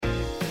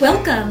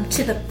Welcome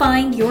to the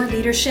Find Your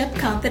Leadership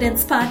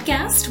Confidence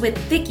podcast with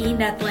Vicki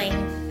Nedling.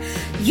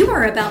 You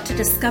are about to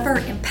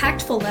discover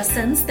impactful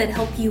lessons that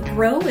help you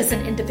grow as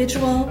an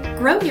individual,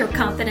 grow your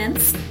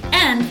confidence,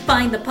 and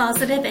find the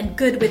positive and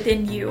good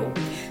within you,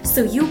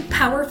 so you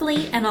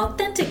powerfully and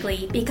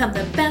authentically become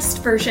the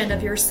best version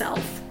of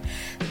yourself.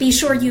 Be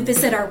sure you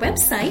visit our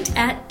website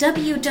at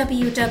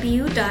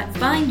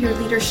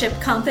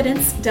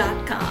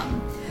www.findyourleadershipconfidence.com.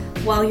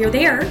 While you're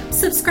there,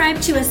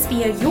 subscribe to us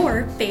via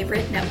your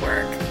favorite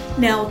network.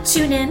 Now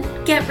tune in,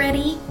 get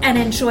ready, and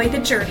enjoy the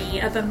journey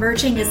of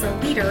emerging as a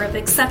leader of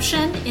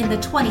exception in the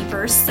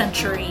 21st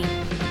century.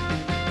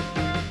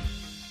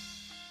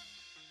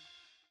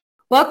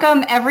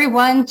 Welcome,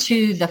 everyone,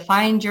 to the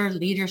Find Your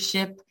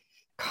Leadership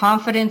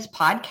Confidence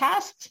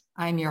podcast.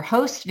 I'm your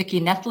host, Vicki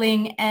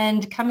Nedling,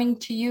 and coming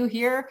to you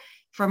here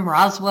from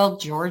Roswell,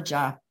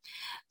 Georgia.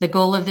 The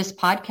goal of this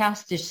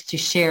podcast is to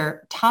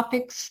share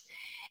topics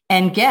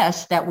and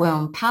guests that will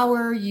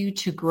empower you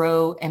to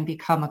grow and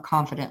become a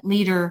confident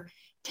leader,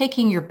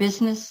 taking your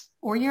business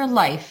or your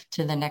life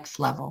to the next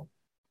level.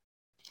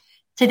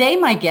 Today,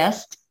 my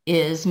guest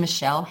is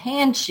Michelle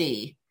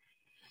Hanchey,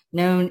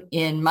 known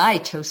in my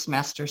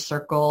Toastmaster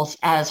circles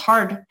as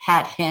Hard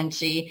Hat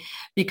Hanchey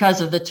because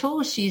of the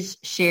tools she's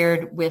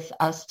shared with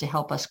us to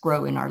help us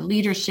grow in our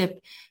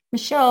leadership.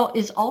 Michelle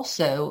is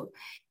also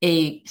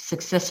a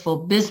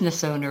successful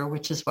business owner,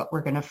 which is what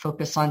we're going to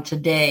focus on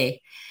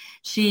today.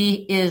 She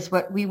is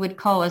what we would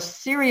call a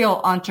serial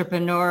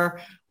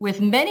entrepreneur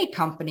with many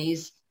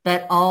companies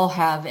that all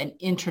have an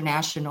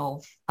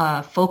international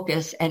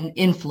focus and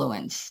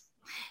influence.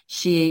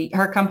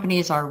 Her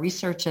companies are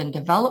research and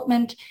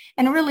development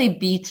and really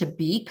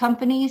B2B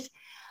companies,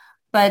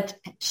 but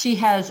she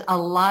has a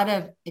lot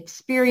of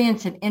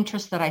experience and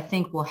interest that I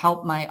think will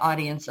help my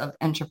audience of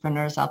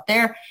entrepreneurs out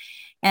there.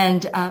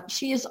 And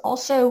she is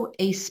also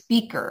a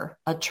speaker,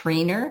 a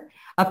trainer,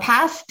 a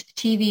past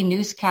TV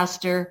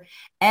newscaster,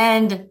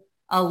 and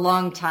a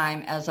long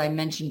time, as I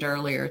mentioned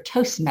earlier,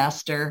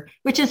 Toastmaster,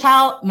 which is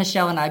how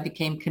Michelle and I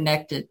became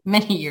connected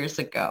many years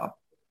ago.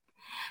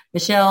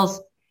 Michelle's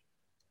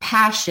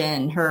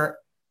passion, her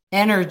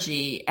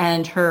energy,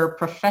 and her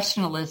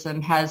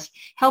professionalism has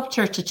helped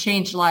her to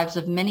change lives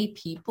of many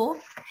people.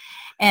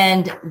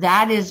 And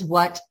that is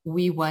what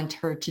we want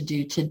her to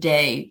do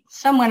today.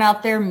 Someone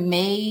out there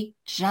may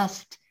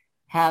just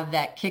have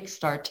that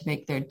kickstart to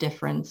make a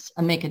difference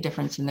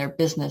in their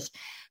business.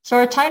 So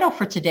our title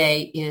for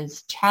today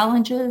is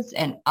Challenges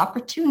and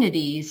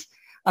Opportunities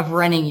of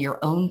Running Your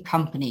Own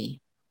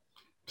Company.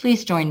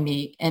 Please join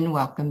me in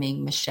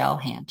welcoming Michelle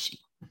Hanchey.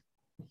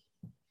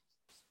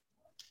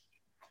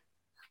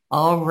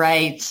 All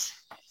right.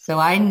 So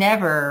I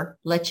never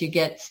let you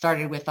get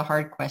started with the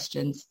hard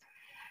questions.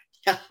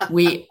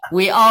 We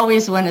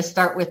always want to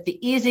start with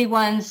the easy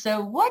ones.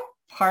 So what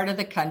part of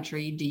the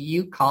country do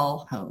you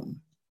call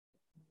home?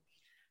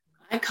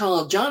 I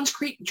call Johns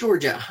Creek,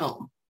 Georgia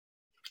home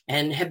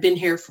and have been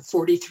here for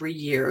 43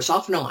 years,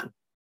 off and on.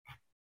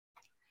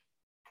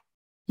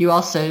 You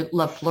also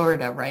love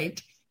Florida, right?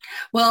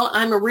 Well,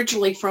 I'm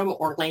originally from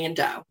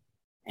Orlando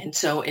and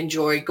so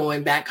enjoy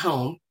going back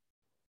home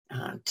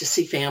to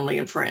see family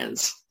and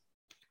friends.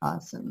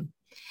 Awesome.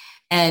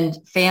 And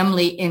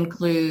family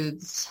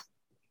includes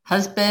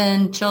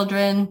husband,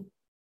 children.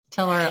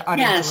 Tell our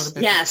audience a little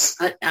bit. Yes.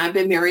 I've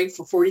been married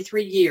for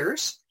 43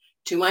 years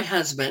to my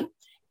husband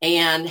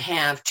and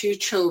have two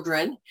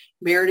children,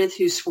 Meredith,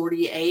 who's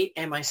 48,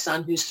 and my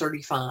son, who's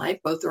 35.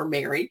 Both are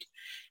married.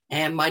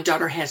 And my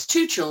daughter has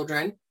two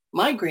children,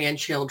 my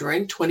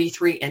grandchildren,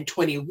 23 and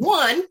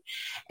 21.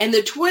 And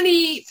the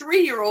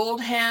 23-year-old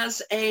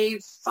has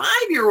a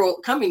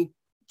coming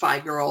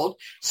 5-year-old.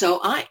 So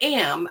I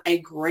am a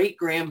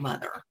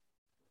great-grandmother.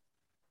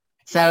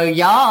 So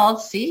y'all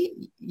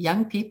see,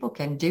 young people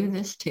can do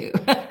this too.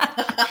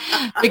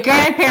 The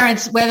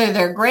grandparents, whether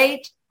they're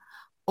great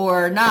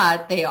or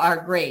not, they are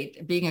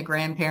great. Being a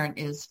grandparent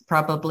is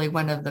probably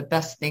one of the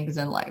best things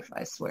in life,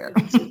 I swear.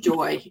 It's a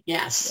joy,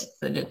 yes.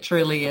 And it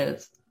truly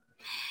is.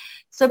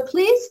 So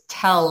please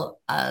tell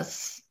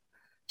us,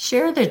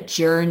 share the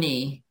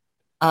journey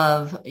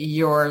of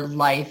your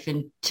life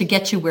and to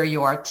get you where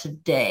you are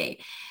today.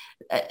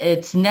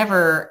 It's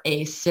never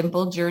a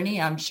simple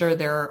journey. I'm sure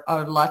there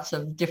are lots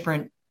of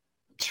different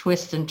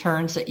twists and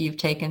turns that you've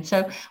taken.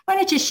 So why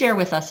don't you share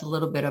with us a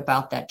little bit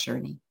about that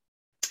journey?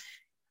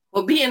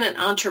 Well, being an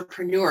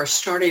entrepreneur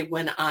started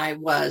when I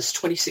was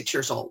 26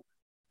 years old.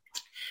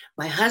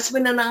 My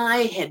husband and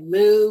I had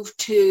moved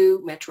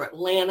to Metro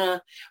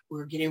Atlanta. We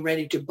were getting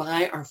ready to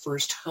buy our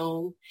first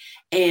home,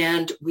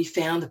 and we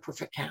found the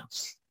perfect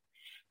house.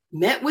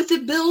 Met with the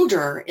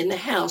builder in the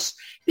house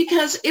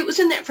because it was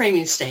in that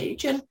framing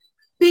stage. And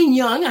being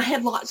young, I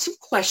had lots of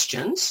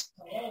questions.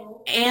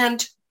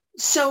 And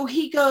so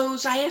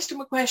I asked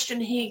him a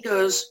question. He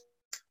goes,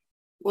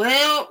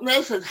 well,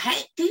 this is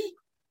Hanchey.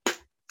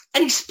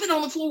 And he spit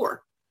on the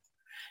floor.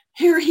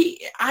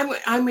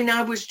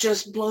 I was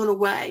just blown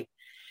away.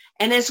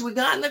 And as we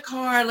got in the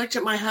car, I looked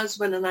at my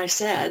husband and I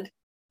said,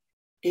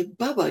 if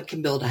Bubba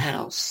can build a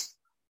house,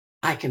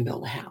 I can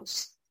build a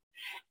house.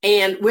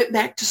 and went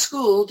back to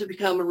school to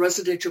become a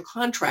residential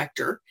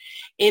contractor.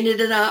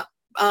 Ended up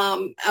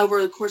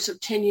over the course of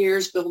 10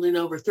 years building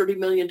over $30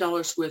 million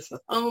worth of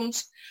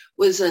homes,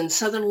 was in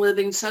Southern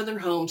Living, Southern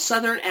Home,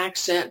 Southern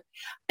Accent,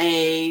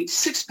 a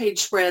 6-page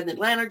spread in the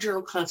Atlanta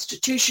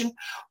Journal-Constitution.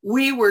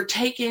 We were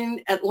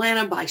taking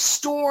Atlanta by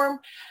storm,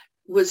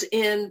 was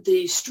in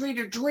the Street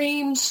of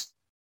Dreams,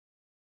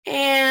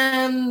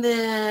 and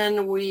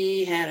then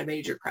we had a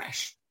major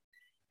crash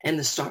in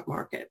the stock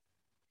market.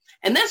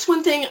 And that's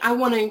one thing I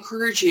want to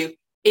encourage you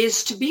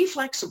is to be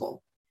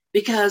flexible,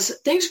 because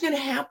things are going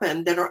to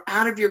happen that are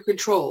out of your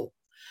control.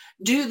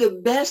 Do the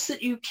best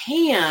that you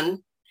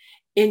can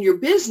in your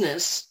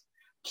business,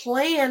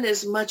 plan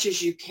as much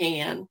as you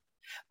can,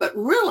 but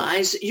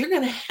realize that you're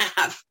going to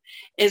have,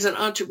 as an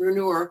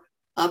entrepreneur,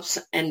 ups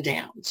and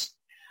downs.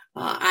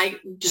 I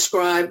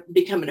describe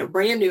becoming a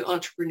brand new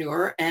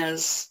entrepreneur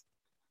as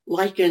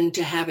likened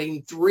to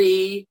having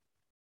 3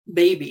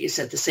 babies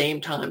at the same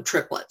time,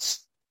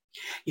 triplets.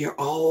 You're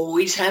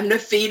always having to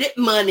feed it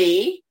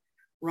money,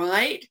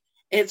 right?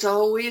 It's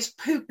always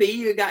poopy.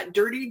 You got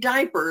dirty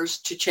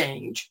diapers to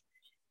change,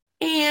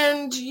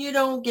 and you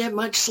don't get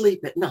much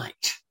sleep at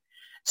night.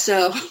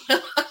 So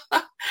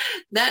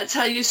that's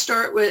how you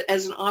start with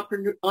as an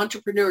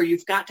entrepreneur.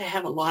 You've got to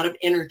have a lot of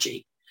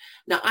energy.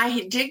 Now,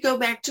 I did go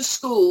back to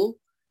school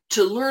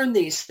to learn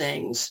these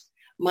things.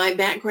 My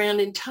background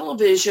in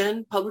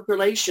television, public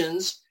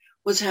relations,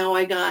 was how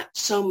I got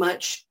so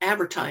much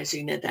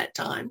advertising at that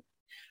time.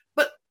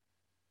 But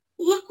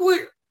look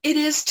where it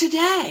is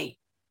today.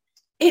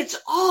 It's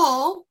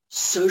all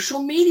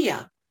social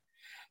media.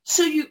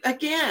 So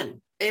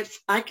again, if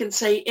I can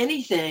say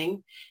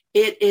anything,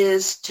 it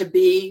is to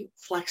be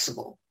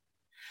flexible.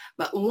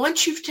 But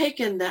once you've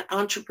taken that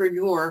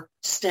entrepreneur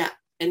step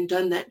and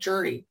done that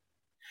journey,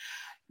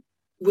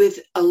 with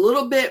a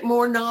little bit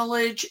more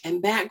knowledge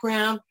and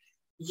background,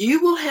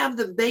 you will have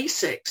the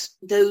basics,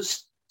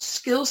 those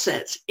skill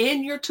sets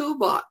in your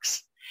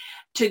toolbox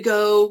to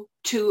go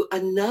to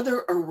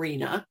another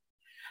arena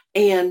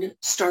and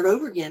start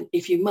over again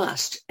if you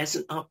must as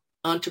an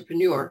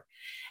entrepreneur.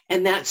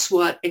 And that's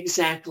what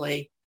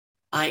exactly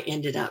I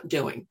ended up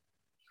doing.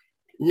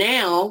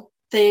 Now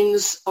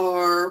things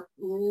are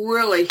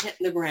really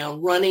hitting the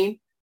ground running,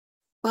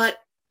 but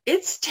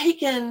it's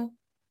taken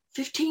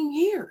 15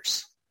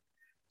 years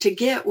to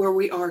get where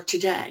we are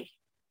today.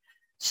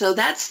 So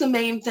that's the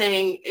main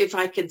thing. If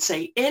I could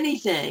say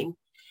anything,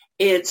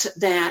 it's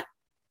that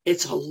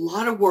it's a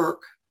lot of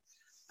work,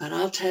 but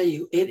I'll tell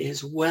you, it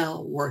is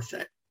well worth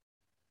it.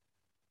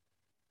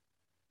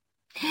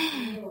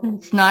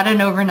 It's not an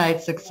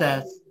overnight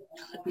success.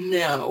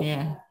 No.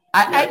 Yeah.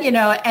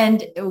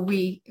 And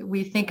we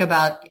think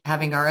about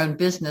having our own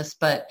business,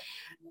 but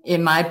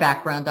in my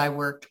background, I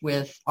worked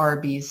with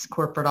Arby's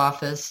corporate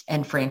office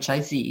and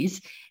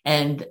franchisees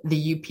and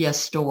the UPS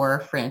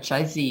store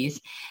franchisees.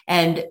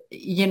 And,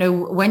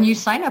 when you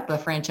sign up a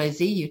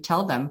franchisee, you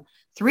tell them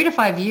 3 to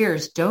 5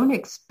 years, don't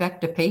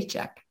expect a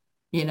paycheck.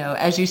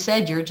 As you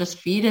said, you're just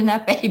feeding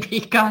that baby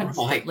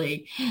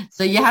constantly. Right.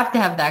 So you have to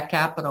have that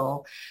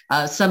capital.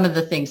 Some of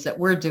the things that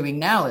we're doing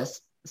now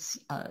is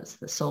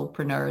the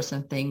solopreneurs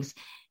and things,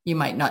 you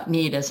might not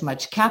need as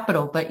much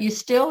capital, but you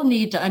still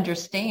need to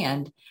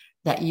understand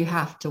that you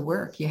have to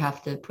work. You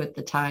have to put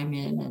the time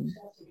in.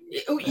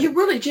 You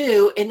really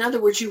do. In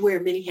other words, you wear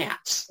many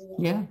hats.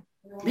 Yeah.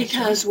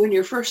 Because when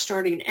you're first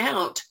starting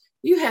out,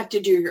 you have to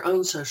do your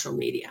own social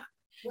media.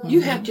 Mm-hmm.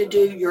 You have to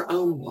do your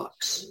own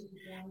books.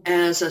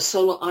 As a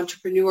solo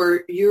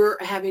entrepreneur, you're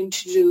having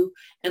to do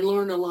and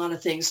learn a lot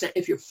of things. Now,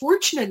 if you're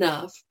fortunate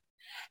enough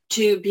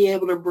to be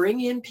able to bring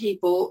in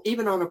people,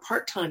 even on a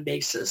part-time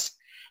basis,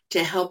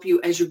 to help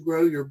you as you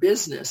grow your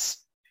business,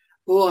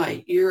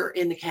 boy, you're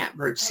in the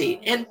catbird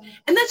seat. And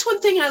that's one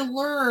thing I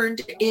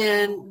learned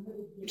in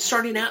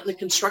starting out in the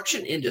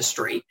construction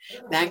industry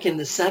back in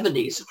the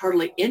 70s,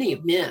 hardly any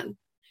men,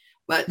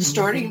 but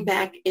starting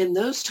back in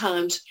those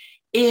times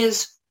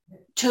is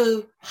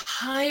to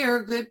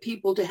hire good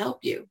people to help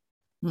you.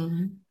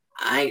 Mm-hmm.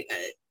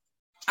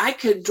 I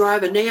could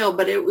drive a nail,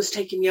 but it was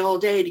taking me all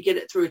day to get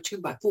it through a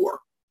 2x4.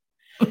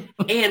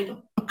 And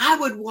I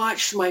would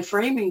watch my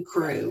framing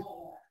crew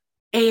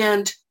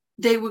and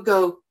they would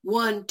go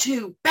 1,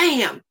 2,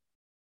 bam,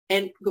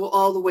 and go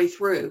all the way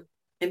through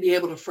and be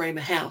able to frame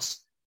a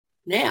house.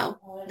 Now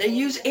they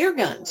use air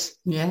guns.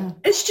 Yeah.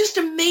 It's just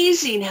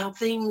amazing how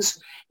things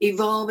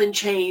evolve and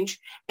change.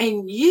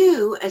 And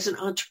you as an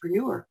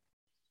entrepreneur,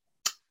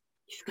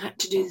 you've got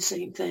to do the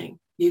same thing.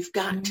 You've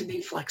got to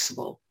be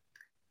flexible.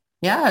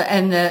 Yeah.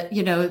 And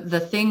the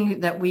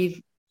thing that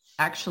we've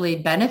actually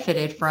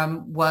benefited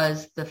from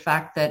was the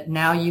fact that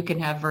now you can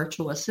have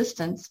virtual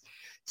assistants.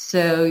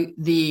 So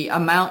the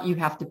amount you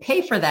have to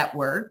pay for that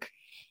work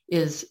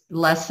is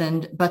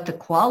lessened, but the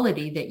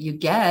quality that you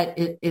get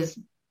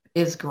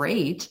is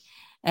great.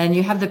 And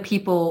you have the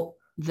people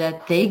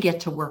that they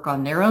get to work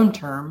on their own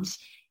terms.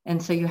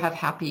 And so you have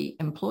happy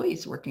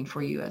employees working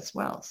for you as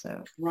well.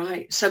 So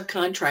right.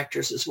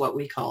 Subcontractors is what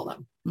we call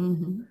them.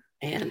 Mm-hmm.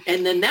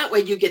 And then that way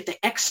you get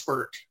the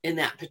expert in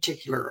that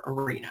particular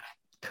arena.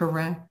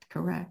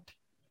 Correct.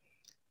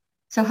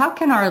 So how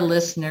can our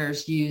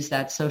listeners use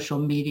that social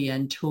media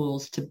and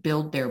tools to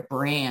build their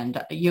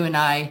brand? You and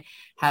I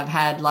have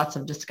had lots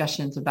of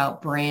discussions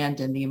about brand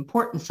and the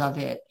importance of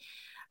it.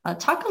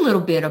 Talk a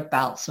little bit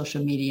about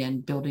social media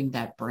and building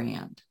that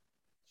brand.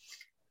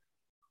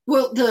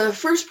 Well, the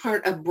first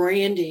part of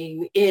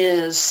branding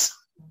is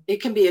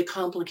it can be a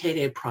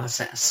complicated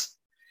process.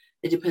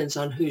 It depends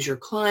on who's your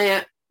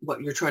client,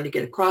 what you're trying to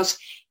get across.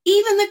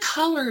 Even the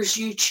colors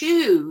you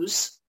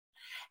choose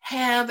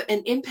have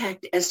an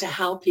impact as to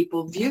how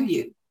people view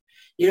you.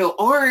 You know,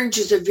 orange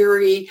is a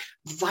very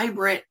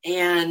vibrant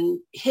and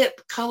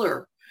hip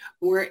color,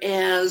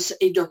 whereas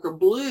a darker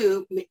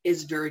blue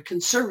is very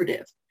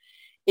conservative.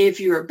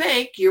 If you're a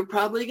bank, you're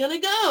probably going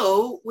to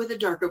go with a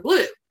darker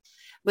blue.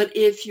 But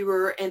if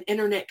you're an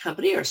internet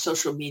company or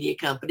social media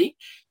company,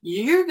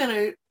 you're going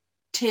to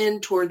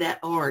tend toward that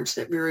orange,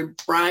 that very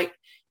bright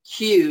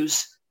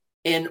hues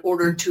in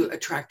order to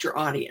attract your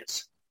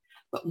audience.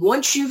 But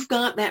once you've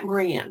got that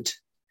brand,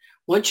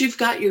 once you've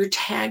got your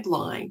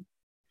tagline,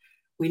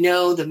 we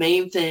know the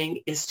main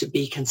thing is to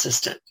be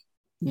consistent.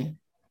 Yeah.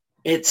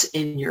 It's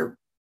in your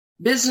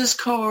business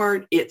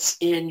card. It's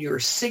in your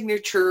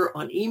signature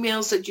on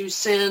emails that you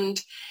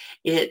send.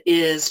 It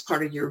is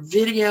part of your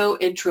video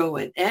intro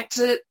and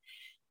exit,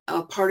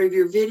 part of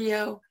your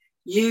video.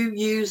 You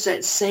use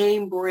that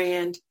same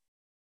brand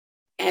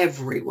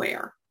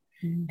everywhere.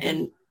 Mm-hmm.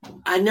 And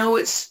I know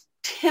it's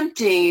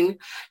tempting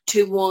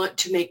to want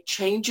to make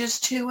changes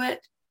to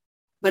it,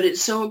 but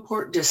it's so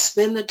important to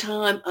spend the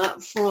time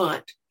up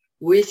front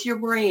with your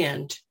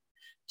brand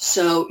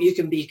so you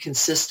can be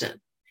consistent.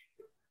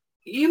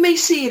 You may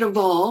see it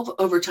evolve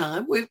over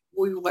time. We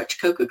watch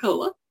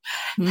Coca-Cola,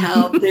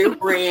 how their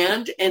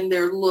brand and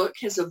their look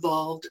has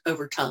evolved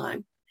over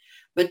time.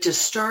 But to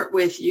start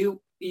with, you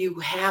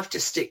have to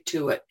stick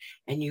to it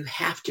and you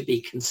have to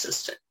be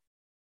consistent.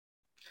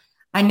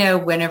 I know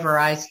whenever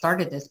I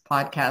started this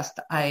podcast,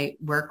 I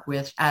work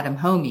with Adam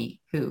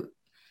Homey, who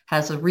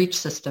has a reach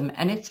system,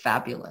 and it's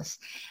fabulous.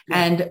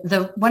 Yeah.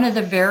 And one of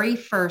the very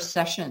first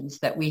sessions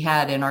that we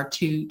had in our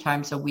 2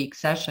 times a week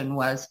session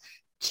was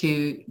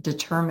to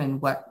determine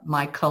what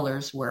my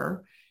colors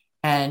were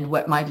and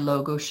what my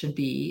logo should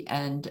be,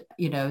 and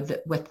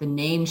what the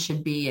name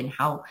should be, and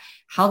how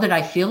did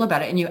I feel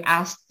about it. And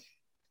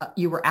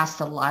you were asked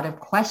a lot of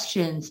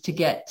questions to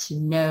get to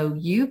know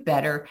you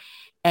better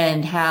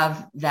and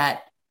have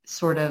that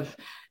sort of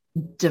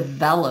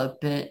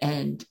develop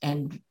and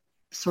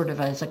sort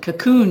of as a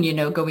cocoon,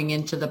 going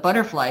into the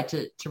butterfly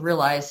to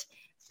realize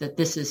that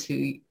this is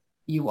who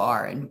you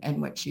are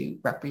and what you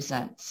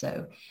represent.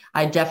 So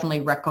I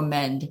definitely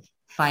recommend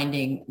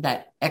finding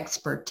that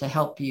expert to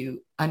help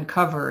you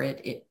uncover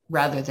it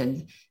rather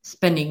than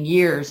spending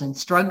years and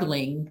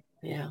struggling,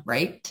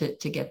 right,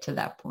 to get to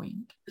that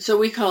point. So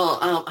we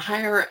call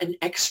hire an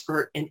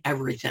expert in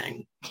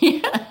everything.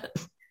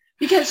 Yes.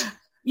 Because,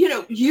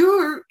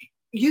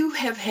 you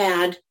have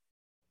had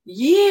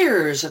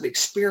years of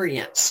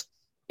experience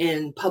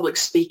in public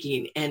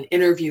speaking and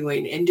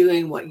interviewing and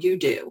doing what you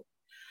do.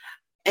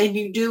 And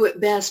you do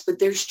it best, but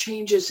there's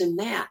changes in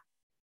that.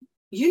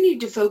 You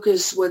need to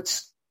focus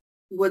what's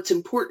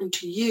important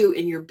to you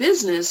in your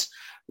business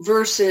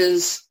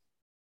versus,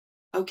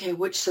 okay,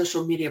 which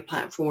social media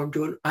platform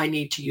do I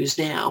need to use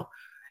now?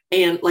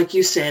 And like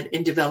you said,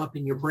 in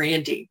developing your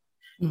branding,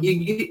 mm-hmm.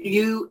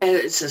 you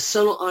as a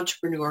solo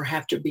entrepreneur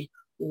have to be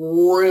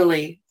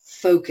really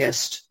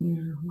focused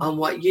on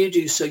what you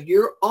do. So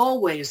you're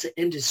always an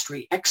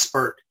industry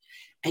expert,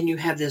 and you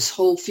have this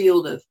whole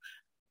field of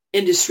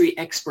industry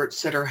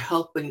experts that are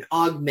helping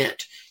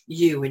augment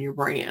you and your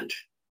brand.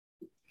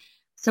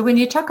 So when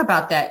you talk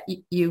about that,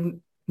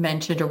 you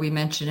mentioned, or we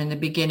mentioned in the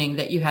beginning,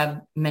 that you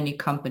have many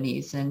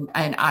companies, and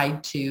I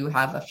too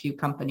have a few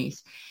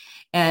companies.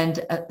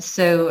 And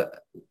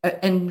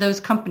and those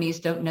companies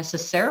don't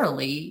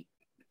necessarily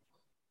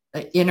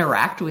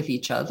interact with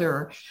each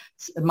other.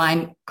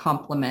 Mine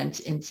complement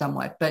in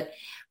somewhat. But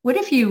what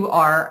if you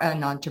are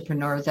an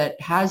entrepreneur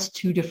that has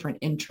 2 different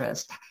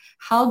interests?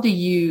 How do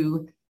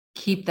you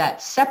keep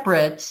that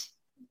separate,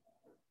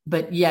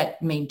 but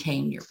yet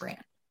maintain your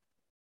brand?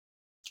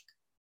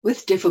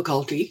 With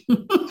difficulty.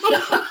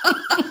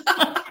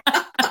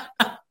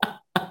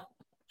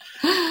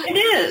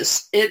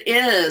 It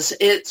is.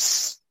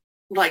 It's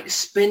like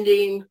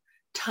spending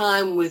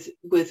time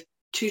with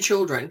 2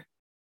 children.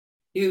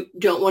 You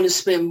don't want to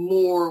spend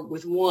more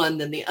with one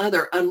than the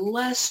other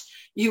unless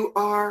you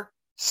are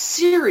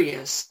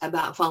serious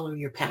about following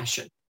your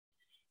passion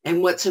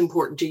and what's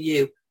important to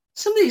you.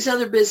 Some of these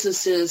other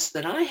businesses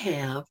that I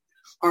have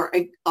are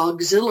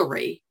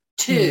auxiliary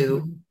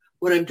to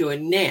what I'm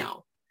doing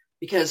now,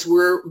 because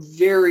we're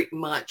very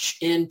much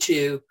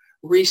into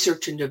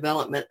research and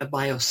development of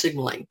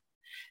biosignaling.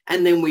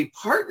 And then we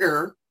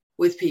partner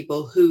with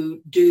people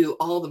who do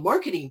all the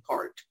marketing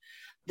part.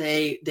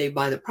 They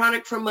buy the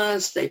product from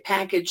us, they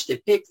package, they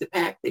pick, they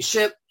pack, they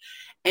ship,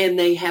 and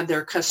they have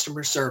their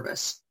customer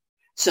service.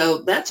 So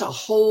that's a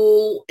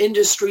whole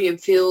industry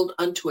and field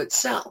unto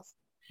itself.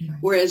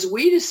 Whereas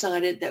we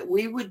decided that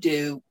we would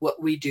do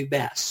what we do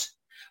best.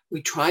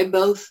 We tried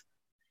both,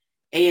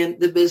 and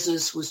the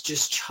business was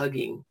just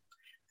chugging.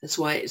 That's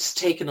why it's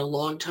taken a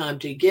long time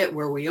to get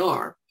where we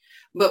are.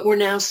 But we're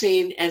now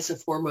seen as the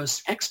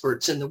foremost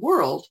experts in the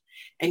world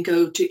and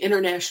go to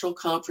international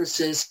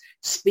conferences,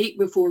 speak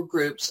before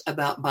groups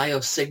about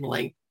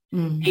biosignaling.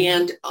 Mm-hmm.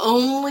 And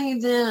only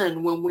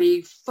then, when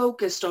we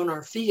focused on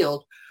our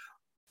field,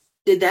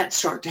 did that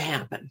start to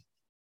happen.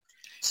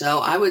 So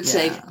I would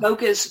say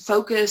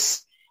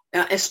focus,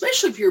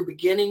 especially if you're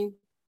beginning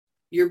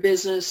your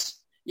business,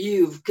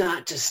 you've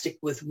got to stick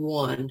with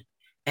one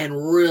and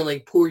really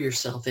pour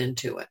yourself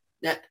into it.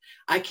 That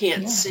I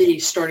can't see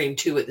starting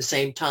two at the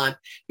same time.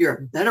 You're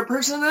a better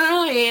person than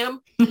I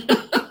am.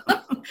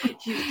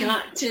 You've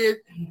got to,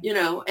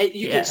 and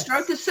you can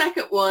start the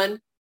second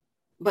one,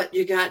 but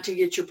you got to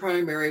get your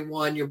primary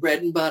one, your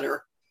bread and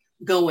butter,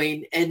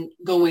 going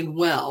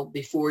well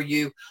before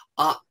you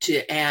opt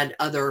to add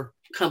other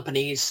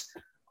companies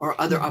or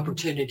other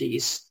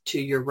opportunities to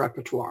your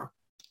repertoire.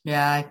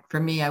 Yeah, for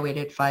me, I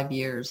waited 5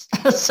 years.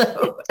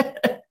 So,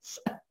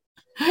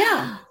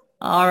 yeah.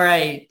 All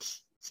right.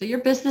 So your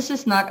business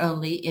is not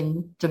only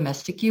in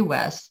domestic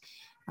U.S.,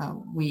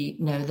 we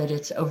know that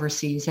it's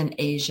overseas in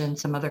Asia and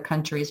some other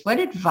countries. What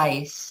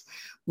advice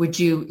would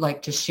you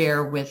like to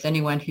share with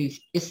anyone who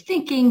is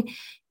thinking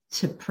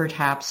to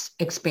perhaps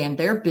expand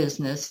their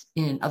business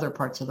in other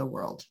parts of the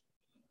world?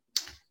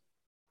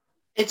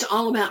 It's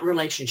all about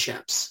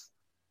relationships.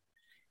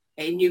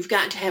 And you've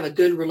got to have a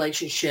good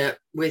relationship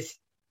with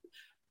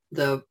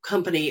the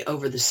company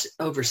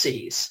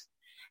overseas.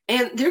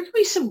 And there can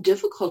be some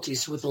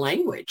difficulties with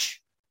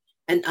language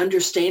and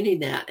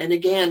understanding that. And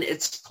again,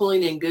 it's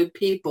pulling in good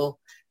people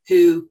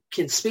who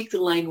can speak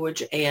the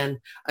language and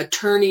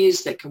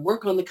attorneys that can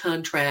work on the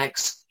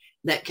contracts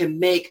that can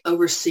make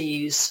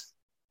overseas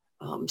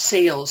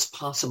sales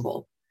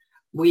possible.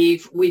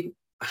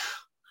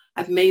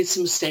 I've made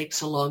some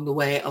mistakes along the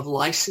way of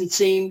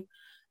licensing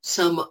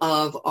some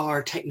of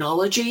our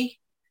technology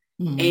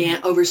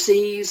and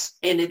overseas,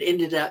 and it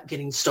ended up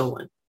getting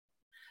stolen.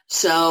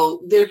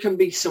 So there can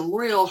be some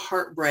real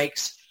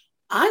heartbreaks.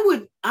 I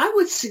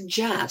would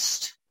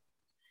suggest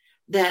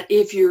that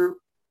if you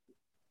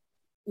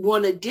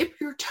want to dip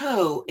your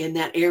toe in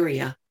that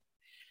area,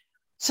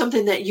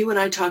 something that you and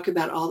I talk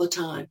about all the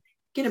time,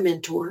 get a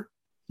mentor.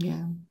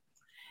 Yeah.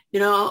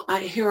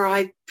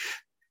 I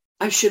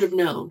should have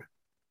known.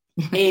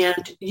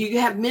 And you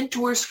have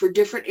mentors for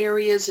different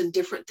areas and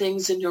different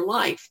things in your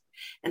life,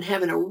 and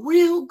having a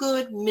real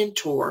good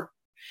mentor.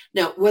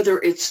 Now, whether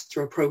it's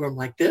through a program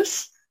like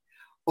this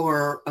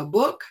or a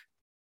book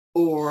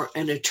or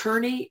an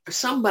attorney or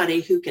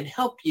somebody who can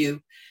help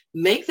you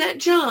make that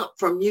jump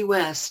from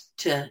U.S.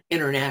 to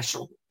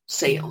international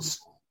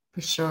sales.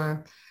 For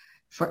sure.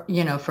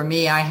 For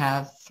me, I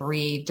have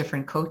 3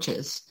 different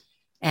coaches,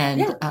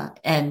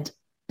 and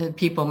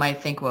people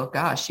might think, well,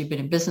 gosh, you've been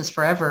in business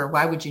forever.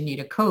 Why would you need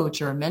a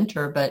coach or a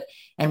mentor?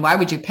 And why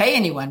would you pay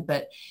anyone?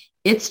 But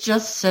it's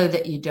just so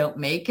that you don't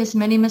make as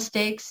many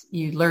mistakes.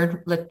 You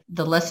let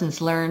the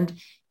lessons learned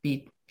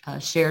be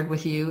shared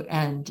with you,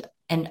 and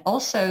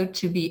also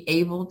to be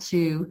able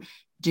to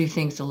do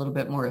things a little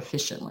bit more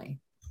efficiently.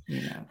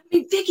 I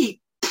mean, Vicki,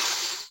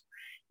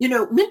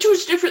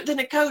 mentor's different than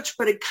a coach,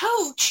 but a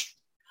coach,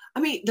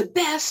 the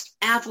best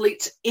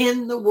athletes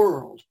in the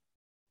world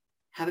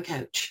have a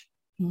coach.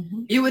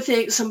 Mm-hmm. You would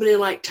think somebody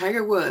like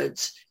Tiger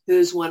Woods,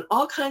 who's won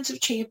all kinds of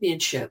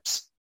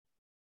championships,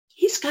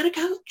 he's got a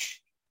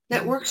coach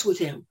that works with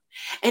him.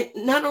 And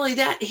not only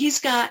that, he's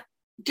got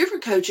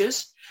different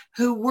coaches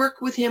who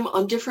work with him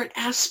on different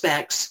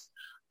aspects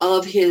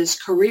of his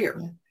career,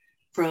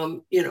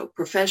 from,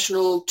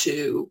 professional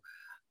to,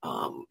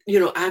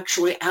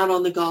 actually out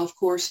on the golf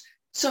course.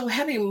 So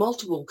having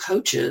multiple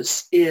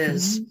coaches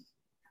is,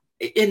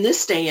 in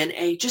this day and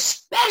age,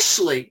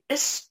 especially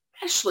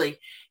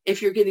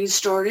if you're getting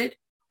started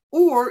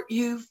or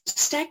you've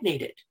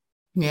stagnated.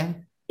 Yeah.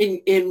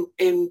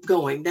 In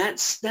going.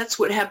 That's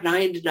what happened.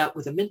 I ended up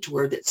with a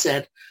mentor that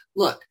said,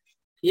 look,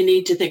 you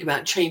need to think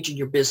about changing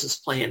your business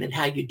plan and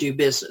how you do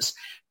business.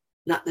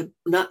 Not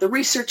the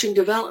research and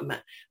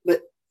development,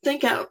 but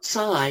think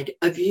outside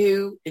of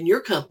you and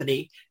your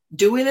company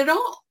doing it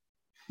all.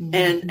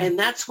 Mm-hmm. And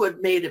that's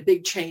what made a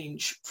big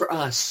change for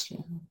us.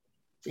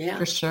 Yeah.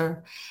 For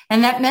sure.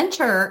 And that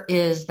mentor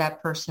is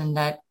that person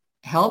that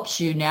helps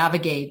you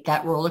navigate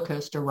that roller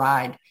coaster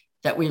ride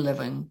that we live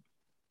in.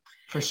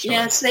 For sure.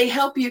 Yes, they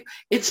help you.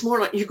 It's more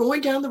like you're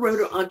going down the road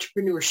of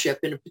entrepreneurship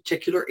in a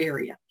particular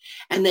area,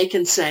 and they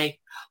can say,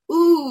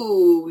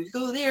 ooh, you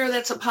go there,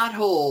 that's a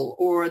pothole,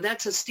 or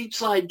that's a steep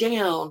slide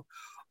down,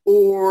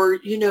 or,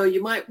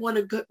 you might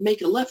want to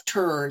make a left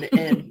turn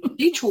and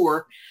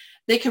detour.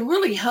 They can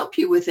really help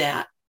you with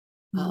that.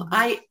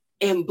 I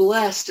am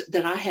blessed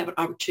that I have an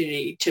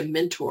opportunity to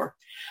mentor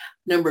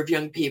a number of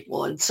young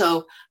people. And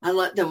so I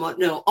let them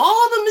know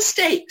all the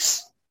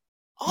mistakes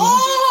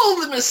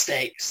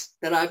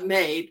that I've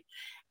made.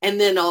 And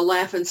then I'll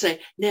laugh and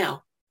say,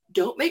 now,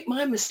 don't make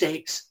my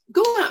mistakes.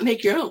 Go out and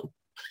make your own.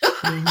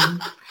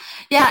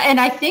 Yeah. And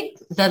I think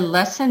the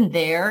lesson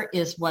there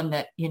is one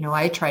that,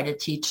 I try to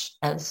teach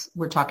as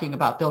we're talking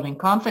about building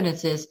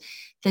confidence is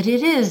that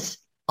it is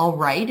all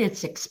right.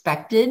 It's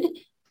expected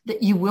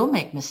that you will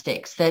make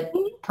mistakes, that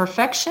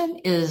perfection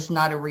is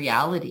not a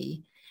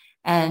reality.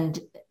 And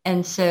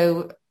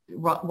so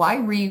why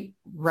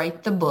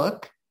rewrite the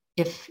book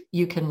if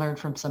you can learn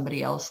from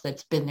somebody else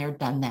that's been there,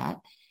 done that.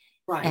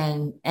 Right.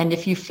 And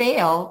if you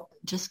fail,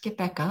 just get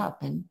back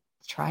up and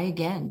try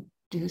again.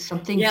 Do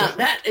something different.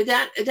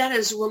 That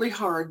is really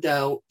hard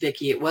though,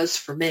 Vicki. It was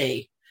for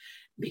me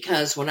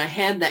because when I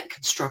had that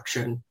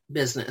construction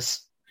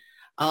business,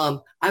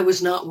 I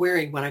was not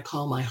wearing what I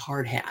call my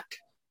hard hat.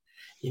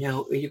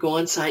 You go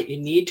on site, you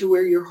need to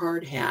wear your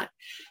hard hat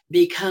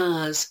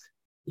because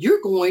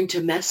you're going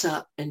to mess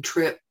up and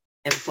trip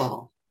and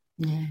fall.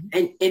 Yeah.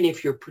 And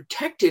if you're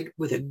protected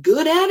with a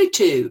good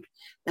attitude,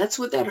 that's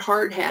what that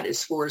hard hat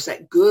is for, is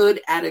that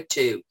good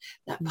attitude,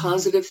 that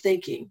positive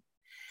thinking.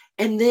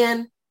 And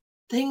then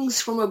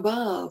things from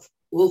above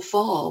will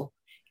fall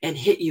and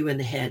hit you in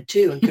the head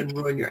too and can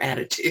ruin your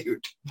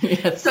attitude.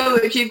 Yes. So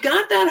if you've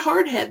got that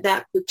hard hat,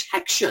 that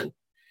protection,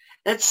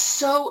 that's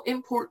so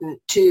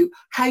important to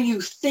how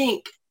you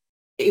think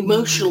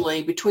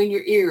emotionally between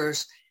your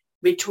ears,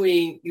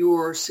 between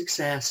your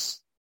success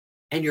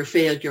and your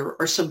failure,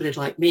 or somebody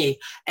like me,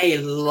 a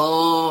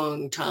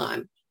long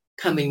time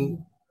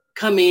coming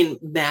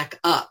back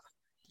up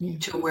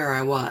to where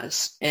I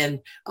was.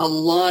 And a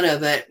lot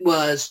of it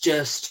was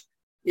just,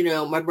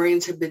 my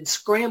brains have been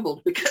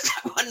scrambled because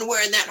I wasn't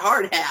wearing that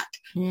hard hat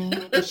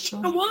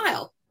for a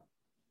while.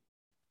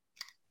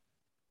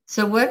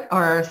 So what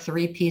are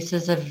 3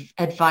 pieces of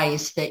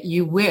advice that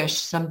you wish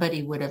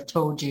somebody would have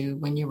told you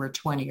when you were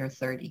 20 or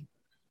 30?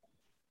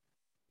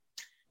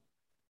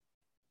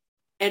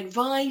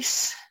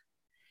 Advice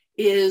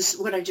is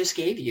what I just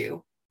gave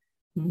you,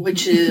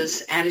 which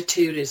is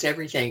attitude is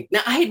everything.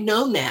 Now, I had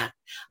known that.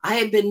 I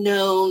had been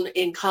known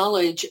in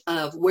college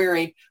of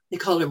wearing, they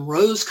called them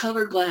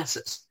rose-colored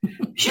glasses.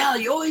 Yeah,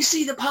 you always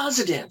see the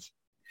positive.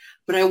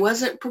 But I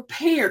wasn't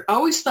prepared. I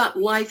always thought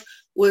life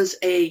was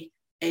a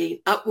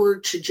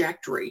upward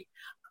trajectory.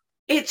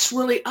 It's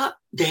really up,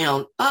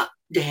 down, up,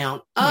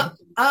 down, up,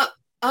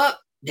 up,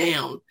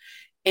 down.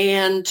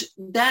 And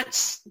that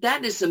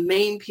is the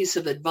main piece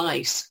of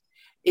advice,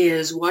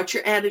 is watch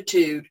your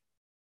attitude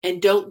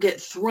and don't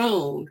get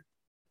thrown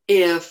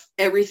if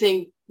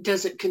everything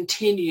doesn't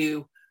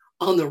continue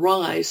on the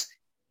rise,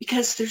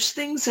 because there's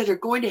things that are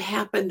going to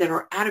happen that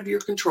are out of your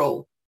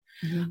control.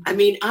 Mm-hmm. I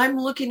mean, I'm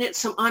looking at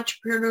some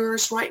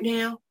entrepreneurs right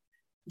now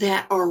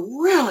that are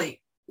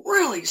really,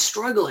 really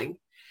struggling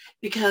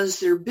because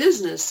their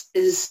business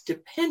is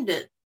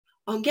dependent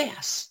on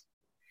gas.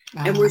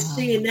 And we're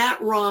seeing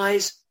that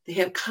rise. They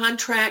have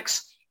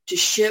contracts to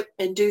ship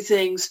and do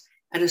things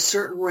at a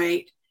certain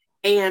rate.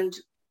 And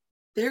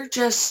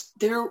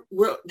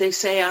they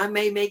say, I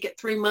may make it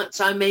 3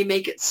 months, I may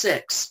make it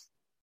 6,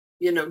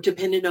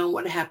 depending on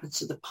what happens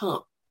to the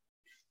pump.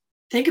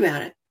 Think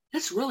about it.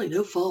 That's really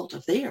no fault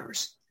of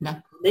theirs.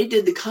 No. They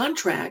did the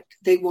contract.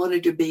 They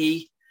wanted to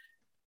be,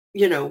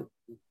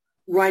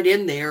 right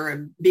in there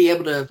and be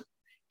able to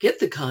get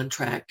the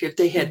contract. If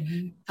they had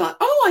thought,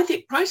 I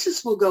think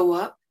prices will go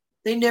up,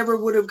 they never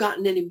would have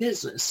gotten any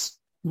business.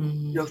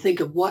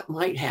 Think of what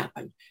might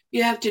happen.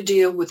 You have to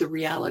deal with the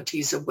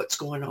realities of what's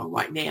going on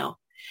right now.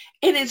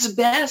 And it's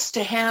best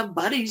to have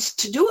buddies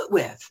to do it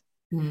with.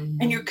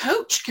 And your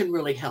coach can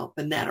really help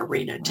in that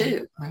arena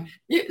too.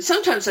 Right.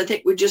 Sometimes I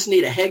think we just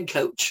need a head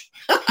coach.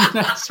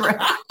 That's right.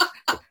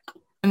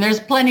 And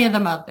there's plenty of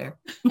them out there.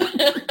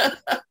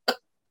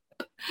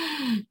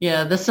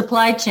 Yeah, the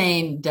supply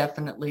chain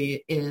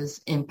definitely is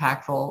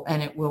impactful,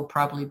 and it will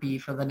probably be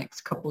for the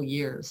next couple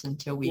years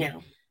until we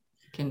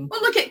can.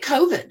 Well, look at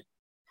COVID.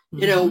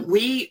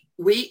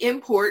 We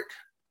import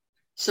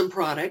some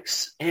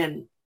products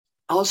and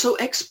also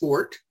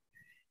export,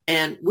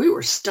 and we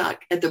were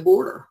stuck at the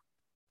border.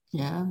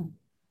 Yeah.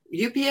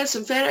 UPS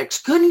and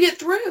FedEx couldn't get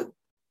through,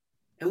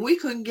 and we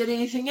couldn't get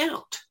anything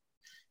out.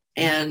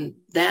 And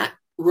that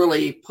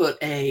really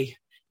put a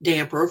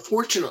damper.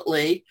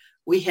 Fortunately,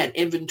 we had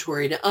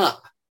inventory to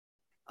up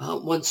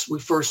once we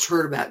first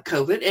heard about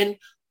COVID, and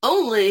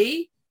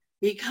only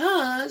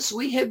because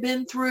we had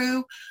been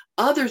through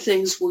other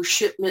things where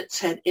shipments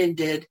had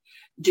ended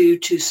due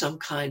to some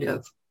kind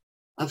of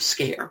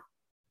scare.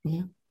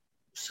 Yeah.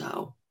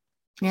 So.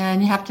 Yeah,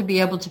 and you have to be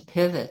able to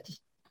pivot,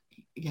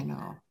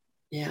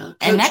 Yeah.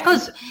 And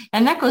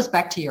that goes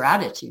back to your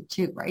attitude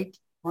too, right?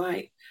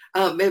 Right.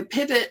 And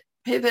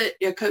pivot,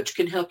 your coach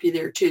can help you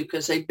there too,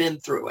 because they've been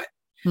through it.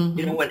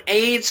 When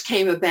AIDS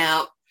came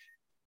about,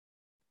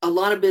 a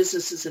lot of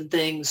businesses and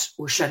things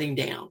were shutting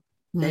down.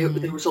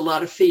 There was a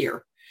lot of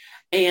fear.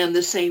 And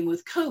the same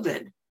with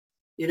COVID.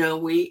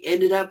 We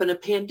ended up in a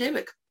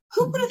pandemic.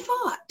 Who would have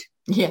thought?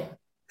 Yeah.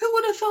 Who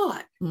would have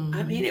thought?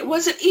 I mean, it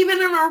wasn't even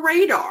on our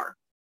radar.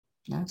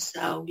 No.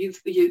 So you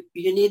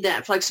need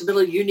that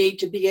flexibility. You need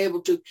to be able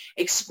to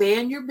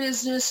expand your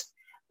business,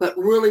 but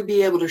really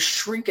be able to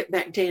shrink it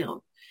back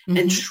down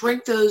and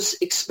shrink those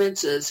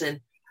expenses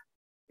and,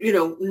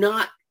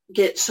 not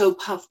get so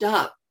puffed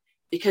up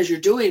because you're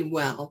doing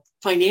well,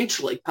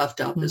 financially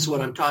puffed up is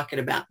what I'm talking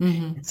about.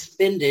 And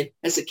spending,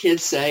 as the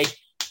kids say,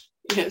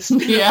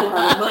 spend a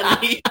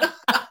lot of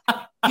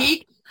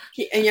money.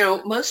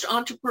 Most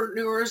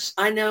entrepreneurs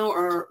I know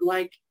are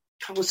like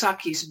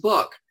Kawasaki's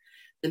book,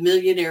 The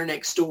Millionaire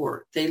Next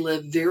Door. They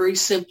live very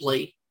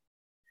simply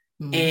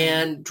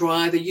and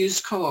drive a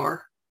used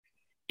car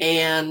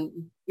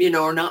and,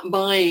 are not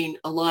buying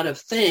a lot of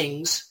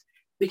things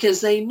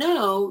because they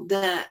know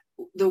that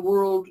the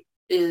world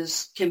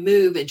can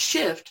move and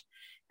shift,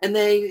 and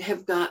they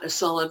have got a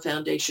solid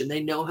foundation.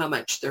 They know how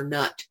much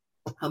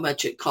how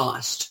much it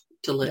costs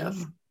to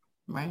live.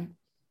 Right.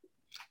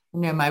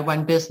 My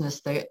one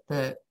business, they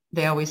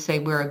always say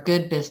we're a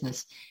good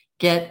business.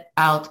 Get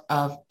out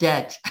of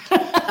debt.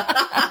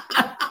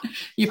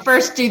 You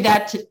first do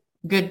that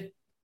good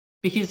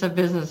piece of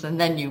business, and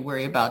then you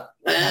worry about.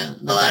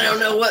 Well, I don't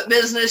know what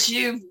business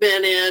you've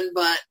been in,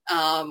 but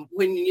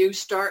when you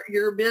start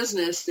your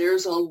business,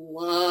 there's a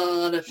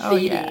lot of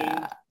feeding,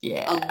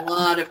 a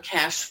lot of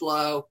cash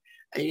flow.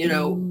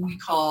 We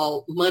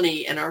call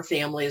money in our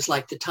family is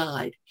like the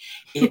tide.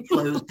 It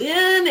flows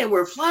in, and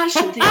we're flush,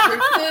 and things are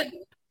good,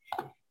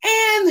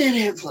 and then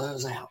it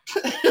flows out.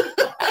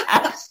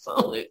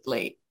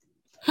 Absolutely.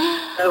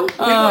 So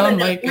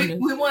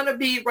we want to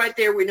be right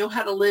there. We know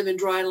how to live in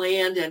dry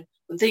land, and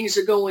when things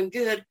are going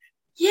good,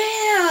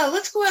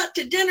 let's go out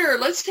to dinner.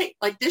 Let's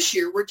like this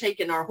year, we're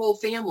taking our whole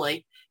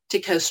family to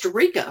Costa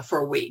Rica for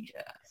a week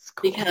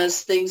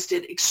because things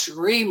did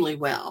extremely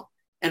well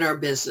in our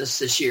business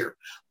this year.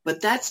 But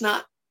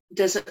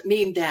doesn't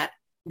mean that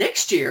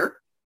next year,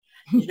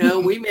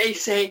 we may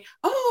say,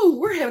 oh,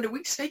 we're having a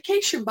week's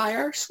vacation by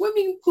our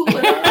swimming pool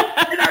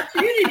at our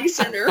community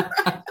center.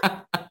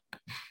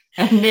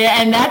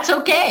 And that's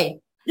okay.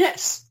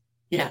 Yes.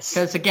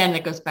 Because again,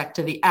 it goes back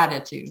to the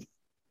attitude.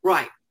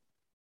 Right.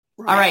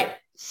 All right.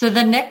 So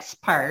the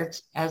next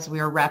part, as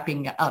we're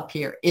wrapping up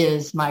here,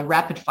 is my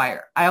rapid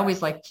fire. I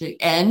always like to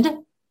end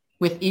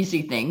with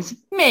easy things,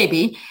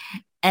 maybe,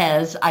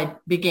 as I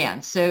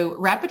began. So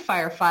rapid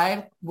fire,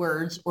 5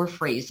 words or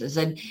phrases,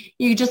 and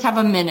you just have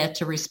a minute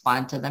to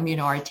respond to them.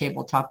 Our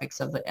table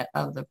topics of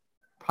the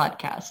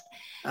podcast.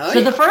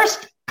 The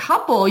first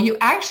couple you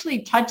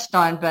actually touched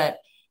on, but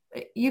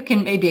you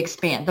can maybe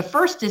expand. The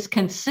first is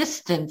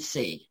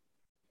consistency.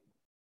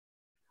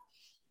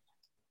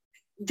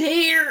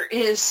 There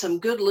is some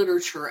good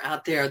literature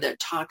out there that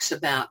talks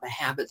about the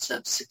habits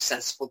of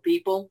successful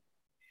people.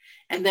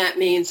 And that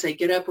means they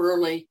get up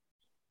early,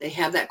 they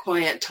have that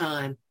quiet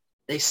time,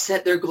 they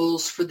set their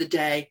goals for the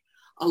day.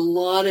 A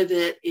lot of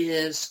it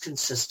is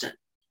consistent,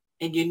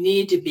 and you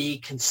need to be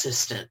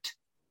consistent.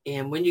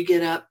 And when you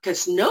get up,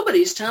 because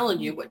nobody's telling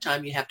you what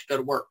time you have to go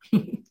to work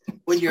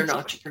when you're an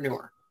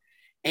entrepreneur.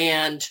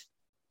 And,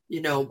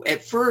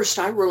 at first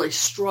I really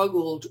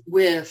struggled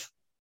with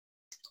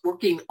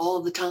working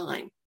all the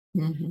time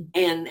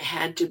and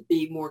had to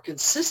be more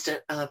consistent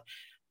of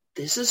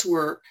this is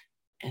work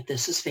and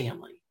this is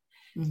family.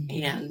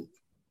 And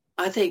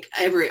I think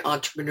every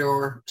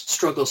entrepreneur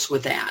struggles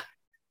with that.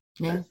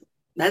 Yeah.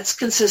 That's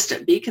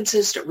consistent. Be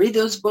consistent. Read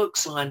those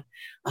books on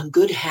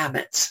good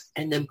habits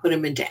and then put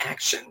them into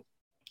action.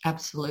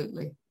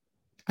 Absolutely.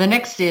 The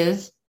next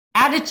is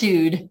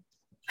attitude.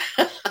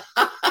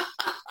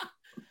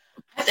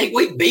 I think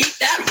we beat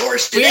that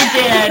horse to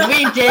death.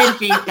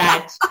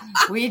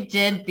 We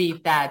did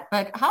beat that.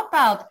 But how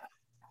about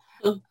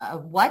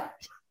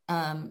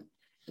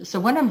so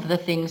one of the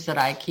things that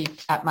I keep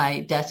at my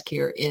desk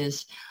here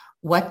is,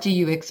 what do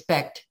you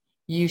expect?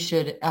 You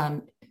should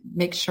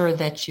make sure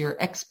that you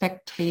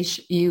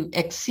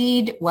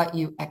exceed what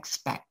you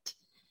expect.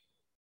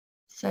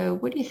 So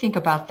what do you think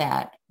about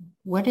that?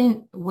 What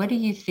do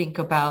you think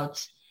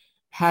about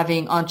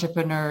having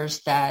entrepreneurs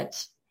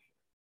that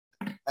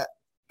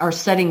are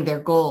setting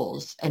their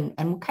goals, and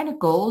what kind of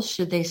goals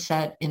should they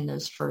set in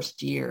those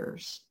first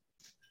years?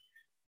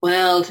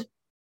 Well,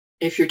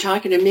 if you're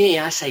talking to me,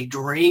 I say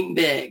dream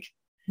big.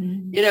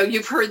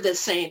 You've heard this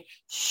saying,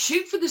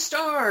 shoot for the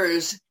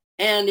stars.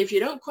 And if you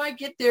don't quite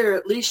get there,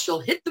 at least you'll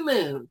hit the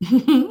moon.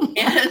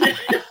 And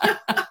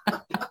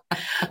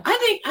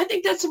I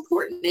think that's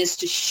important, is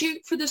to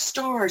shoot for the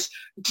stars,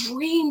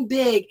 dream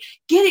big,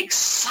 get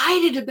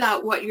excited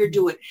about what you're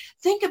doing.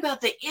 Think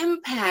about the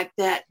impact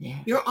that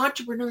your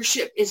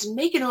entrepreneurship is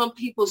making on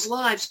people's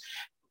lives.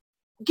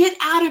 Get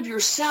out of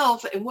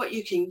yourself and what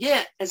you can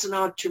get as an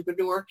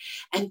entrepreneur,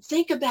 and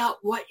think about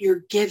what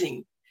you're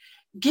giving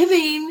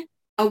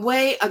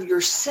away of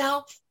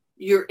yourself,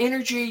 your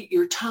energy,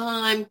 your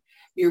time,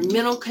 your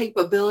mental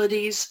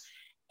capabilities,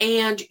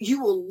 and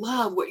you will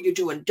love what you're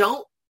doing.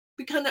 Don't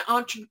become an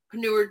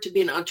entrepreneur to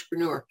be an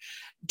entrepreneur.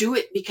 Do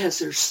it because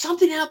there's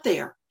something out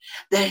there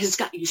that has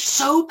got you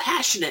so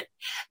passionate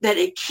that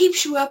it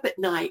keeps you up at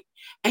night,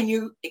 and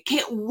you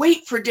can't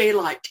wait for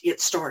daylight to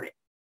get started.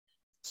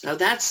 So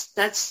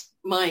that's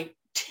my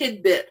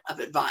tidbit of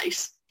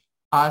advice.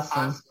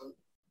 Awesome.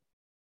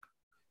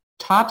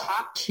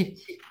 Top 2.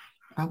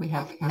 Oh, we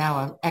have now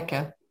an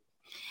echo.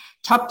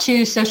 Top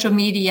 2 social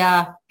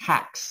media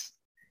hacks.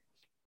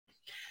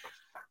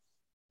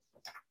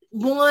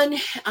 One,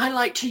 I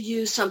like to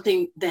use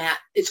something that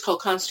it's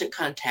called Constant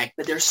Contact,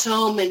 but there's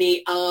so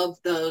many of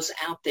those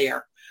out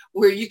there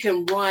where you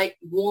can write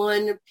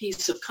one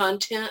piece of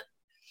content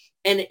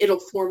and it'll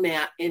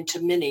format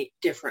into many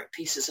different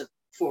pieces of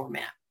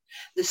format.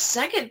 The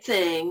second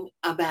thing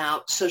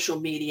about social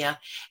media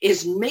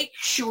is make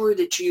sure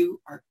that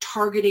you are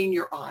targeting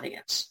your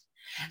audience.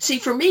 See,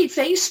 for me,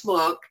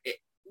 Facebook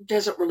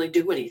doesn't really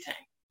do anything.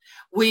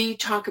 We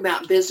talk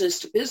about business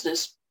to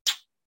business.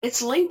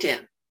 It's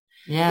LinkedIn.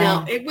 Yeah.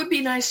 Now, it would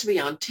be nice to be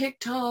on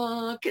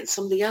TikTok and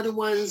some of the other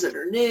ones that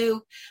are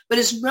new, but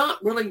it's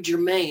not really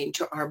germane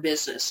to our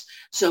business.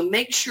 So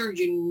make sure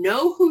you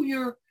know who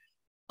your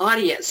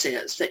audience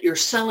is that you're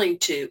selling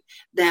to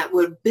that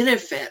would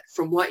benefit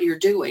from what you're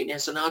doing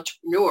as an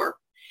entrepreneur,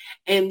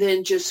 and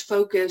then just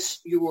focus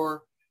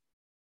your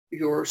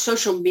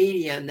social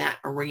media in that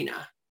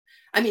arena.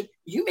 I mean,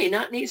 you may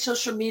not need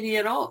social media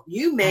at all.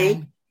 You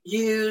may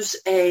use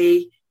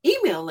a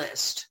email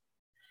list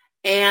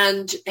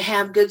and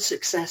have good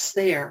success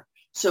there.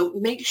 So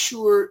make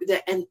sure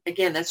that, and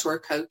again, that's where a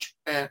coach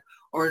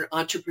or an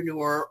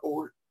entrepreneur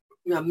or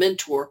a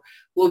mentor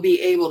will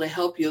be able to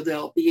help you.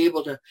 They'll be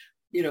able to,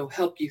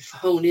 help you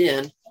hone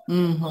in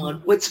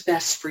on what's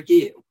best for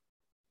you.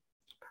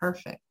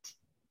 Perfect.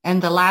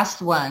 And the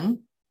last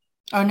one,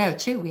 oh no,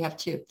 two, we have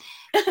two.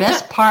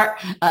 Best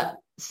part,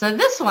 so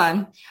this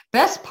one,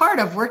 best part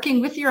of working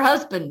with your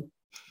husband.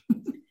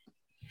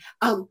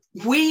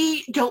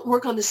 We don't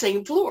work on the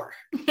same floor.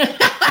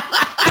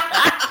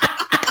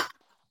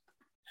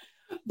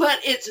 But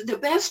it's the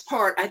best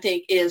part, I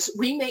think, is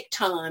we make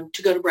time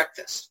to go to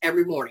breakfast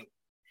every morning.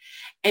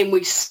 And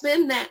we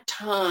spend that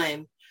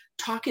time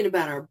talking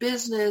about our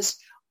business.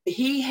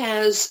 He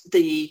has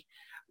the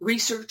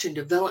research and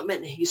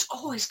development, and he's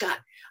always got,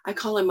 I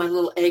call him my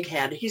little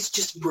egghead. He's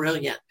just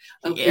brilliant.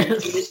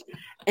 Yes.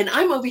 And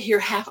I'm over here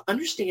half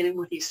understanding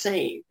what he's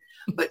saying,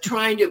 but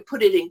trying to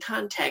put it in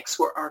context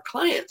where our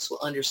clients will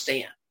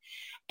understand.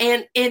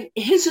 And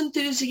his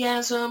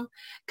enthusiasm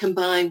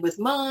combined with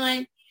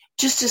mine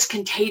just is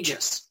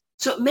contagious.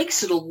 So it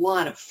makes it a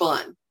lot of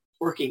fun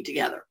working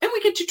together. And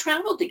we get to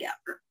travel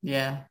together.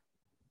 Yeah.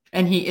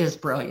 And he is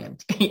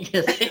brilliant. He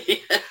is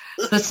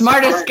the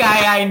smartest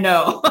guy I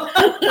know.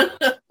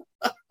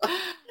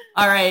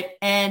 All right.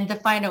 And the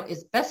final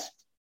is best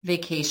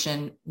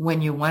vacation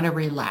when you want to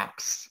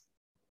relax.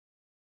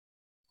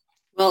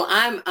 Well,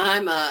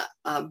 I'm a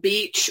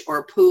beach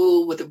or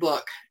pool with a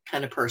book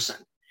kind of person.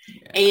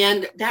 Yeah.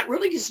 And that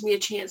really gives me a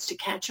chance to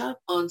catch up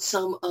on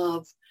some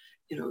of,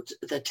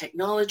 the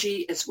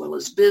technology as well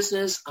as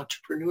business,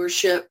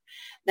 entrepreneurship.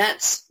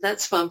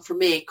 That's fun for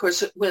me. Of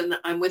course, when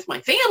I'm with my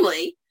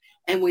family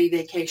and we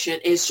vacation,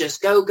 it's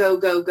just go, go,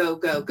 go, go,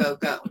 go, go,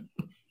 go.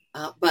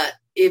 But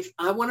if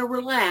I want to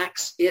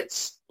relax,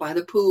 it's by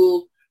the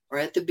pool or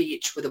at the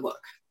beach with a book.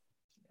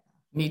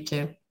 Me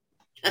too.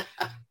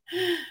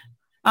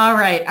 All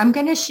right. I'm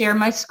going to share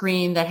my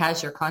screen that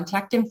has your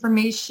contact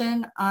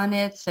information on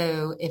it.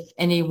 So if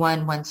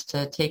anyone wants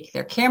to take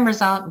their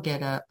cameras out and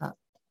get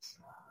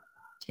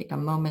take a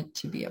moment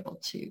to be able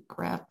to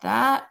grab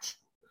that.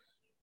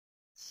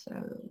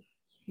 So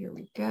here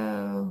we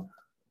go.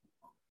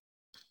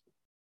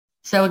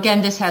 So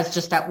again, this has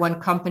just that one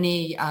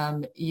company.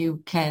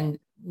 You can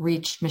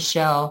reach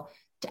Michelle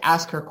to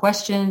ask her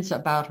questions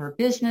about her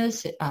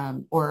business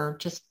or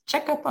just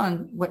check up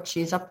on what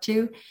she's up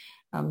to.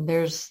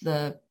 There's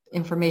the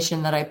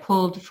information that I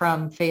pulled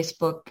from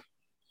Facebook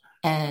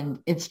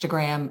and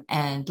Instagram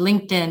and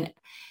LinkedIn.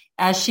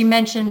 As she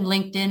mentioned,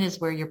 LinkedIn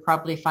is where you'll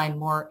probably find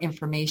more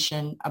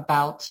information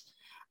about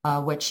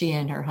what she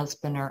and her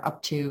husband are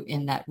up to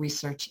in that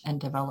research and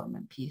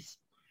development piece.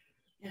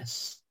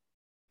 Yes.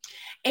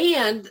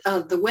 And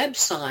the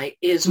website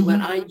is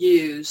what I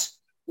use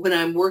when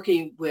I'm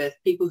working with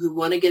people who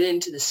want to get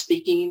into the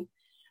speaking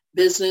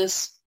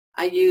business.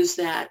 I use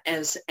that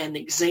as an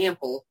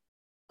example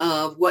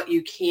of what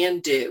you can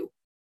do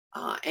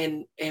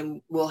and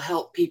will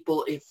help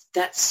people if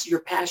that's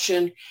your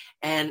passion,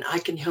 and I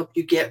can help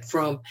you get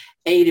from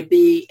A to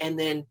B and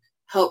then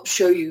help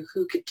show you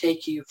who could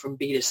take you from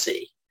B to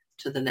C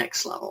to the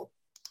next level.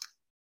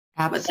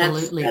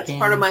 Absolutely. That's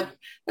part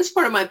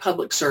of my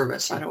public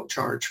service. I don't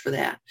charge for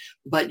that,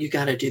 but you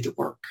got to do the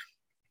work.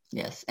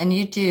 Yes. And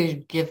you do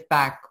give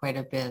back quite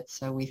a bit.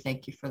 So we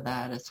thank you for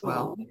that as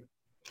well. Oh,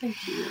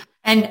 thank you.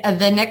 And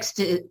the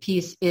next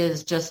piece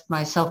is just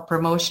my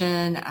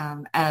self-promotion.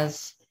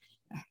 As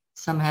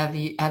some have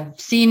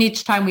seen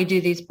each time we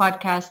do these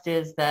podcasts,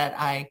 is that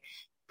I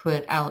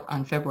put out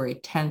on February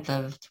 10th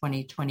of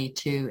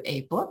 2022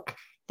 a book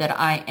that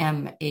I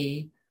am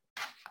a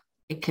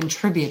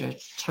contributor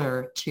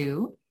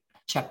to,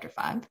 Chapter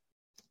 5.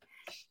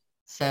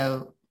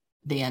 So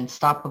the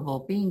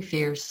unstoppable, being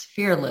fierce,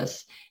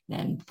 fearless,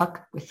 and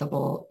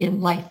fuck-withable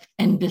in life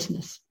and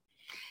business.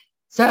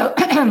 So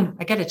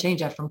I got to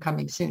change that from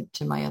coming soon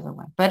to my other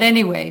one. But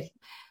anyway,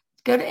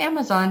 go to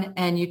Amazon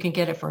and you can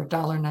get it for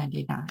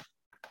 $1.99.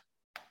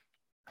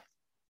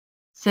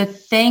 So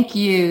thank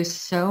you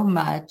so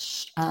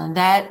much.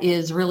 That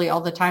is really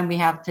all the time we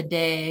have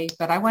today.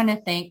 But I want to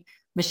thank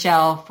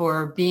Michelle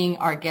for being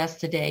our guest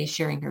today,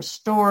 sharing her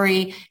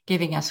story,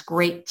 giving us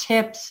great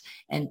tips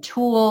and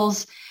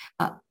tools,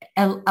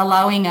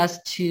 allowing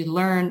us to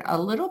learn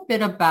a little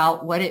bit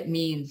about what it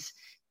means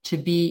to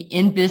be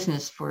in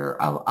business for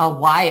a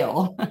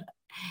while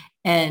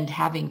and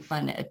having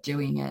fun at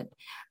doing it.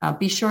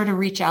 Be sure to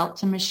reach out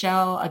to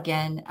Michelle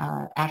again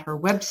at her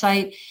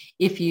website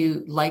if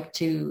you like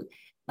to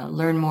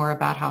learn more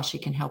about how she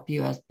can help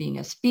you as being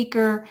a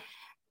speaker.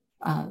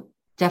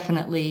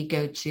 Definitely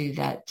go to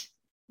that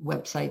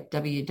website,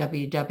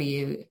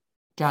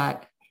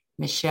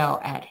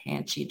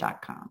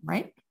 www.michelle@hanchey.com,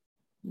 right?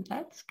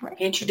 That's great.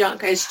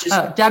 Hanchey.com is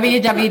just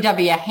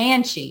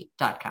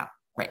www.hanchey.com.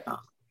 Right.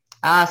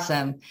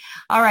 Awesome.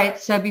 All right.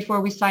 So before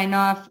we sign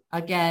off,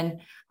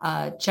 again,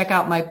 check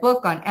out my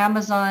book on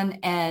Amazon,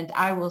 and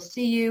I will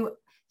see you.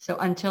 So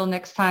until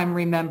next time,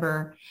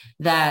 remember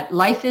that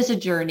life is a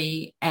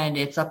journey, and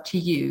it's up to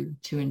you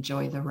to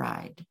enjoy the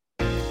ride.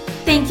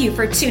 Thank you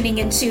for tuning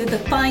into the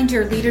Find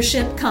Your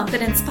Leadership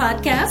Confidence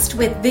podcast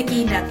with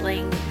Vicki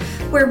Nettling,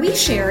 where we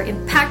share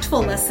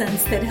impactful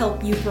lessons that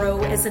help you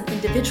grow as an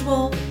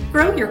individual,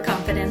 grow your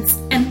confidence,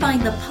 and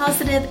find the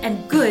positive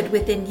and good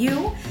within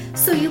you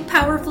so you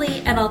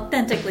powerfully and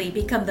authentically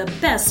become the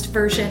best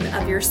version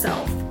of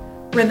yourself.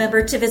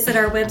 Remember to visit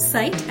our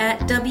website at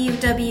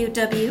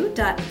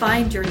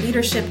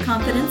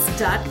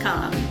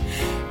www.findyourleadershipconfidence.com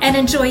and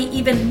enjoy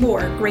even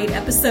more great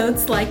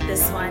episodes like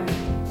this one.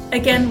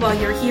 Again, while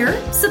you're here,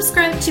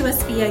 subscribe to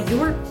us via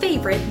your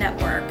favorite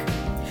network.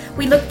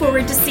 We look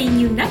forward to seeing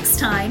you next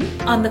time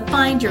on the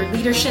Find Your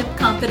Leadership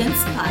Confidence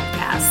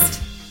podcast.